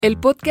El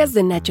podcast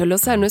de Nacho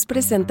Lozano es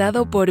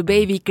presentado por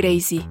Baby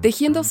Crazy,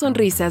 tejiendo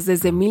sonrisas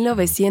desde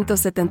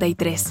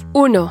 1973.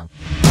 1.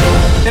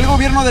 El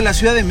gobierno de la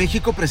Ciudad de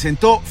México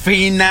presentó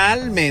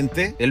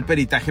finalmente el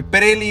peritaje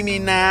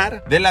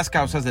preliminar de las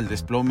causas del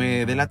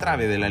desplome de la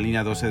trave de la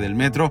línea 12 del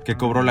metro que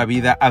cobró la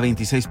vida a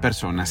 26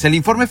 personas. El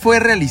informe fue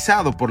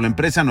realizado por la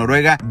empresa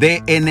noruega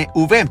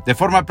DNV. De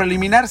forma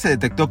preliminar se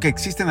detectó que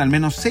existen al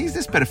menos 6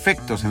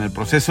 desperfectos en el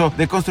proceso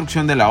de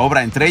construcción de la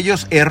obra, entre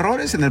ellos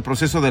errores en el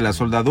proceso de la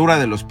soldadura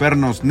de los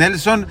pernos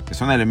Nelson, que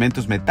son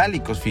elementos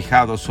metálicos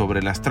fijados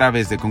sobre las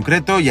traves de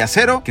concreto y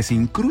acero que se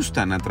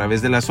incrustan a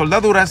través de las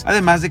soldaduras,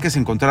 además de que se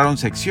encontraron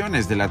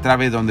secciones de la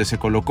trave donde se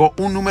colocó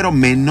un número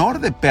menor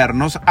de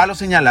pernos a los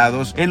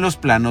señalados en los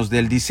planos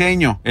del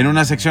diseño. En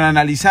una sección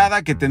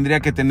analizada que tendría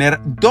que tener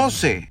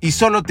 12 y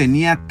solo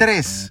tenía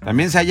 3.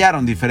 También se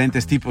hallaron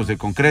diferentes tipos de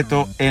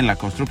concreto en la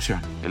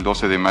construcción. El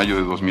 12 de mayo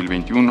de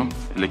 2021,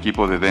 el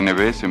equipo de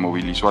DNV se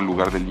movilizó al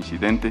lugar del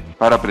incidente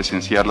para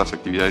presenciar las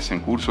actividades en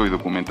curso y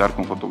documentar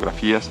con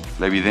fotografías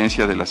la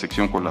evidencia de la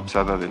sección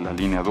colapsada de la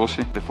línea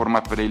 12, de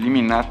forma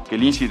preliminar que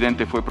el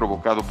incidente fue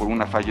provocado por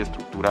una falla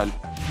estructural.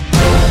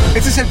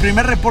 Este es el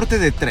primer reporte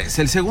de 3.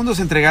 El segundo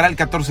se entregará el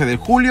 14 de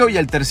julio y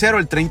el tercero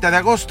el 30 de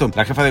agosto.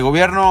 La jefa de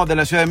gobierno de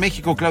la Ciudad de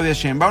México, Claudia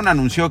Sheinbaum,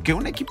 anunció que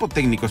un equipo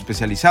técnico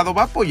especializado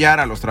va a apoyar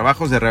a los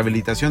trabajos de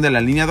rehabilitación de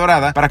la línea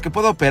dorada para que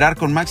pueda operar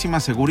con máxima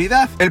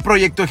seguridad. El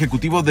proyecto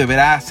ejecutivo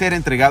deberá ser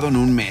entregado en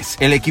un mes.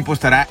 El equipo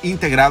estará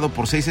integrado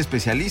por 6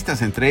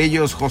 especialistas, entre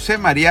ellos José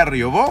María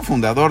Riobó,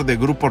 fundador de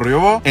Grupo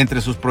Riobó.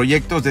 Entre sus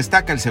proyectos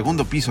destaca el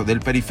segundo piso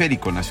del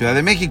periférico en la Ciudad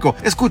de México.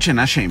 Escuchen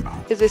a Sheinbaum.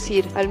 Es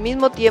decir, al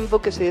mismo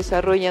tiempo que se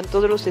desarrollan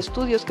todos los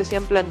estudios que se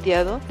han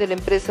planteado de la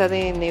empresa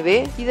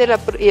DNV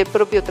y el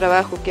propio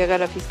trabajo que haga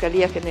la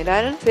Fiscalía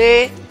General,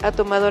 se ha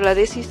tomado la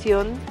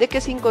decisión de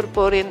que se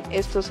incorporen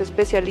estos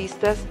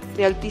especialistas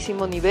de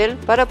altísimo nivel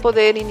para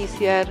poder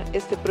iniciar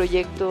este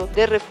proyecto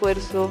de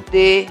refuerzo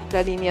de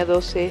la línea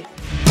 12.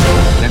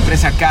 La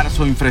empresa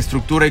Carso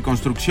Infraestructura y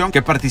Construcción,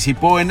 que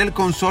participó en el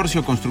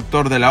consorcio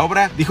constructor de la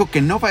obra, dijo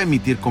que no va a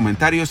emitir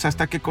comentarios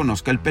hasta que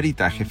conozca el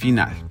peritaje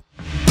final.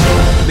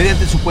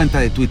 Mediante su cuenta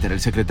de Twitter, el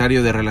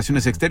secretario de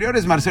Relaciones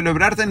Exteriores, Marcelo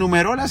Ebrard,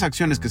 enumeró las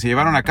acciones que se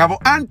llevaron a cabo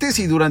antes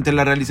y durante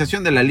la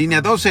realización de la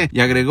línea 12 y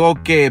agregó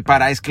que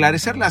para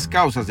esclarecer las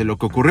causas de lo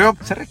que ocurrió,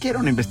 se requiere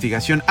una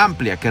investigación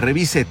amplia que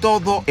revise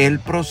todo el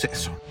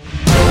proceso.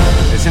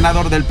 El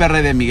senador del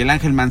PRD, Miguel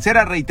Ángel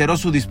Mancera, reiteró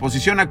su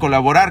disposición a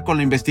colaborar con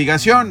la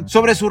investigación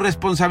sobre su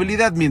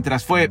responsabilidad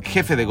mientras fue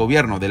jefe de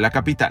gobierno de la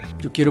capital.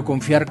 Yo quiero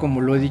confiar,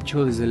 como lo he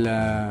dicho desde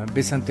la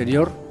vez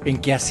anterior, en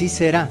que así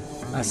será.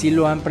 Así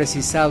lo han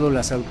precisado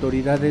las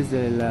autoridades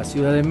de la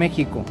Ciudad de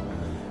México,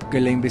 que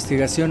la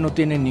investigación no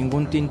tiene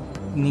ningún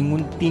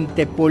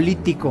tinte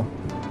político.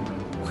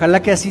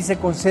 Ojalá que así se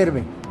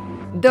conserve.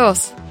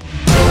 2.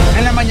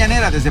 En la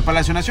mañanera desde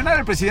Palacio Nacional,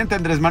 el presidente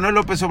Andrés Manuel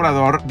López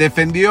Obrador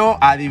defendió,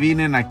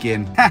 adivinen a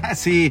quién.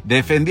 Sí,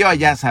 defendió a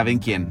ya saben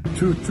quién.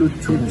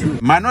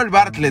 Manuel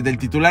Bartlett, del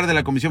titular de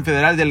la Comisión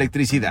Federal de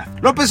Electricidad.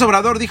 López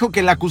Obrador dijo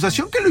que la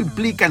acusación que lo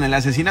implica en el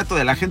asesinato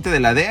del agente de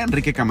la DEA,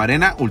 Enrique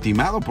Camarena,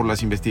 ultimado por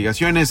las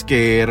investigaciones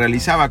que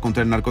realizaba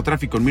contra el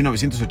narcotráfico en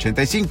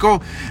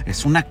 1985,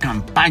 es una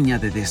campaña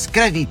de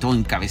descrédito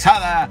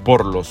encabezada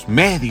por los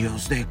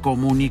medios de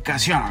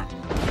comunicación.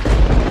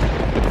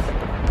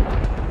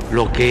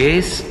 Lo que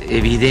es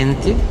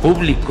evidente,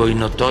 público y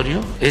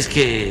notorio es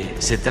que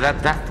se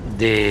trata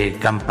de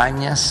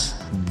campañas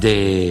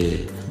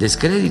de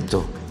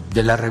descrédito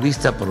de la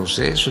revista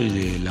Proceso y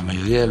de la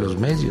mayoría de los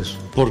medios,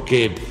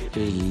 porque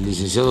el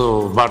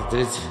licenciado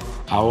Bartlett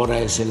ahora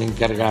es el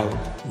encargado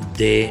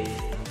de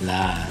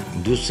la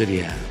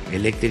industria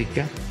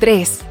eléctrica.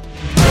 3.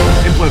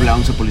 En Puebla,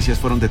 11 policías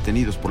fueron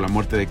detenidos por la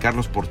muerte de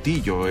Carlos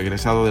Portillo,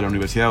 egresado de la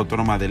Universidad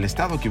Autónoma del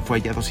Estado, quien fue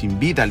hallado sin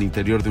vida al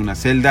interior de una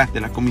celda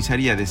de la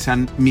comisaría de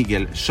San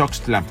Miguel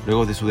Xoxtla,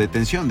 luego de su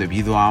detención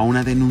debido a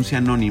una denuncia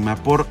anónima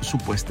por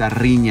supuesta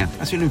riña.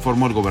 Así lo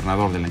informó el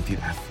gobernador de la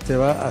entidad. Se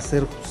va a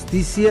hacer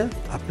justicia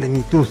a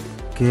plenitud,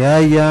 que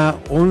haya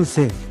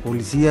 11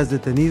 policías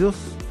detenidos,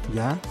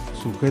 ya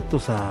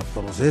sujetos a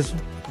proceso.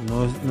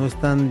 No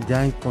están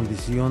ya en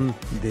condición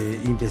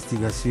de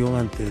investigación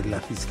ante la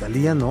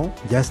fiscalía, no,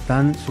 ya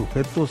están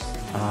sujetos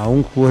a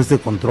un juez de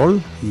control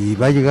y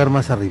va a llegar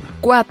más arriba.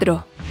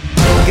 4.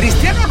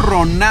 Cristiano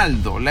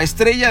Ronaldo, la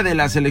estrella de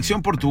la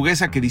selección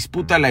portuguesa que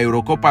disputa la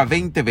Eurocopa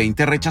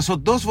 2020, rechazó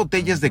 2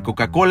 botellas de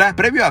Coca-Cola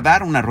previo a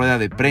dar una rueda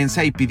de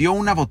prensa y pidió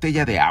una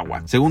botella de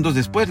agua. Segundos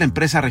después, la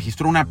empresa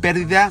registró una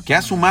pérdida que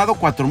ha sumado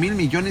 $4,000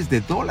 millones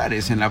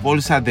en la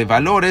bolsa de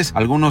valores.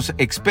 Algunos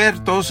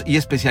expertos y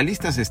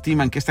especialistas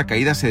estiman que esta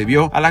caída se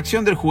debió a la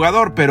acción del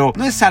jugador, pero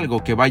no es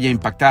algo que vaya a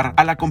impactar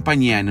a la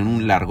compañía en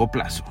un largo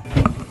plazo.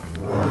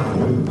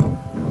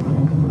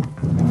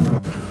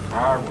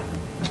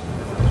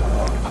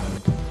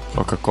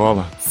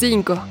 Coca-Cola.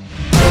 5.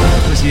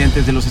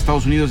 presidentes de los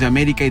Estados Unidos de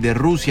América y de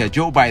Rusia,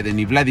 Joe Biden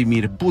y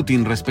Vladimir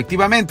Putin,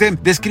 respectivamente,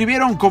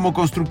 describieron como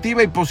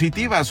constructiva y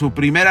positiva su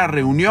primera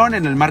reunión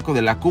en el marco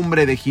de la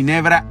Cumbre de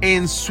Ginebra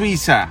en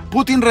Suiza.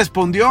 Putin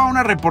respondió a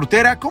una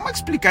reportera cómo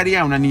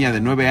explicaría a una niña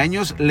de 9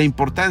 años la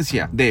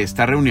importancia de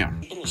esta reunión.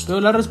 Pero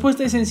la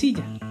respuesta es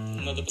sencilla.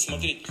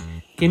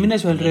 Que mire a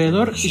su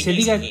alrededor y se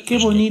diga qué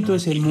bonito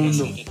es el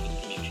mundo.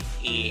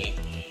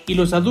 Y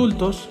los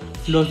adultos,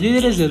 los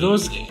líderes de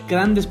dos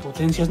grandes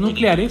potencias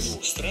nucleares,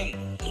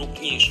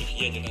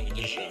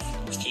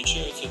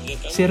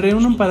 se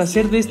reúnen para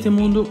hacer de este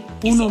mundo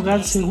un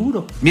hogar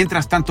seguro.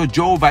 Mientras tanto,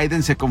 Joe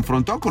Biden se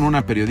confrontó con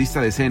una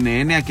periodista de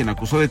CNN a quien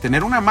acusó de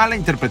tener una mala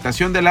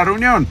interpretación de la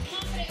reunión.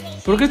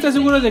 ¿Por qué está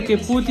seguro de que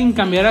Putin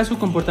cambiará su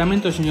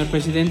comportamiento, señor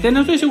presidente?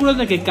 No estoy seguro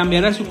de que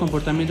cambiará su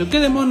comportamiento. ¿Qué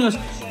demonios?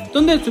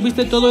 ¿Dónde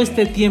estuviste todo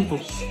este tiempo?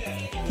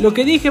 Lo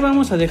que dije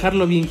vamos a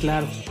dejarlo bien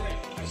claro.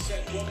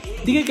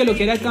 Dije que lo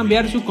que hará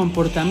cambiar su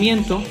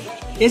comportamiento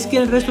es que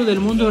el resto del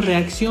mundo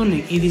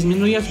reaccione y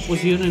disminuya su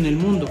posición en el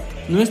mundo.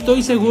 No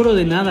estoy seguro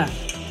de nada.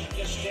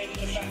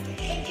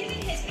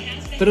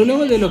 Pero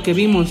luego de lo que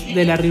vimos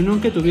de la reunión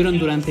que tuvieron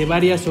durante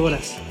varias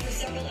horas,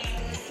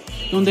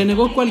 donde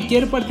negó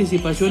cualquier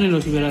participación en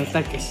los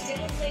ciberataques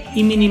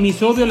y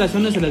minimizó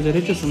violaciones de los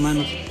derechos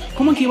humanos,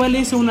 ¿cómo equivale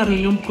eso a una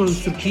reunión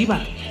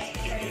constructiva?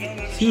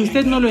 Si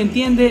usted no lo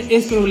entiende,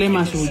 es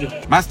problema suyo.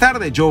 Más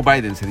tarde, Joe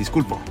Biden se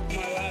disculpó.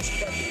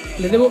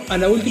 Le debo a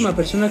la última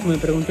persona que me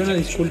preguntó una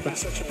disculpa.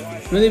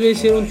 No debí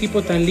ser un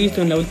tipo tan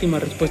listo en la última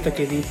respuesta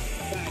que di.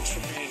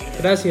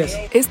 Gracias.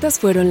 Estas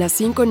fueron las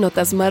 5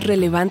 notas más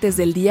relevantes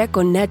del día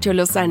con Nacho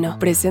Lozano,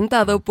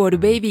 presentado por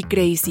Baby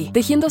Crazy,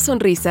 tejiendo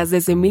sonrisas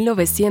desde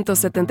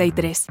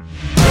 1973.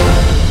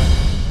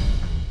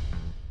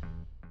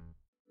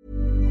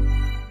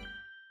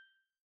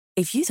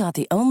 If you thought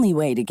the only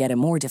way to get a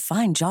more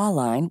defined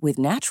jawline with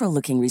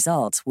natural-looking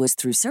results was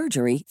through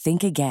surgery,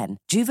 think again.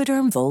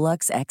 Juvederm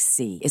Volux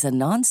XC is a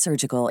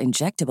non-surgical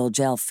injectable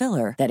gel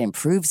filler that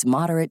improves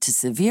moderate to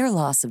severe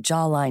loss of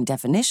jawline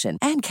definition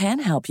and can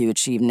help you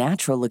achieve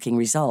natural-looking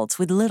results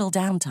with little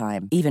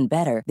downtime. Even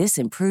better, this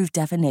improved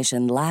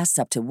definition lasts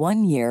up to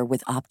 1 year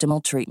with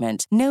optimal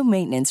treatment. No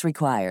maintenance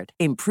required.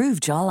 Improve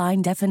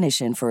jawline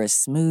definition for a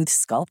smooth,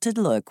 sculpted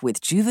look with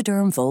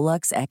Juvederm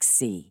Volux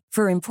XC.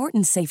 For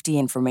important safety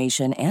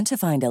information and to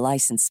find a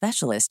licensed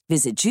specialist,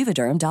 visit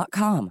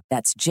Juvederm.com.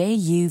 That's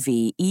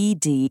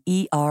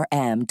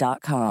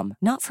JUVEDERM.com.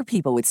 Not for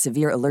people with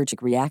severe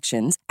allergic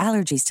reactions,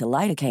 allergies to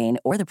lidocaine,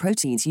 or the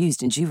proteins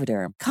used in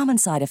Juvederm. Common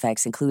side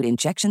effects include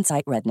injection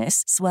site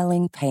redness,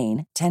 swelling,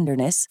 pain,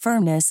 tenderness,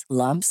 firmness,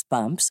 lumps,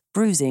 bumps,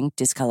 bruising,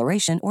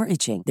 discoloration, or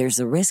itching. There's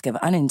a risk of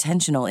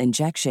unintentional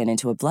injection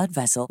into a blood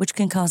vessel, which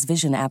can cause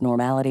vision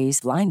abnormalities,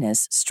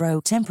 blindness,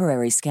 stroke,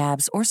 temporary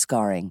scabs, or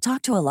scarring.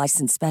 Talk to a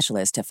licensed specialist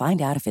to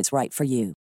find out if it's right for you.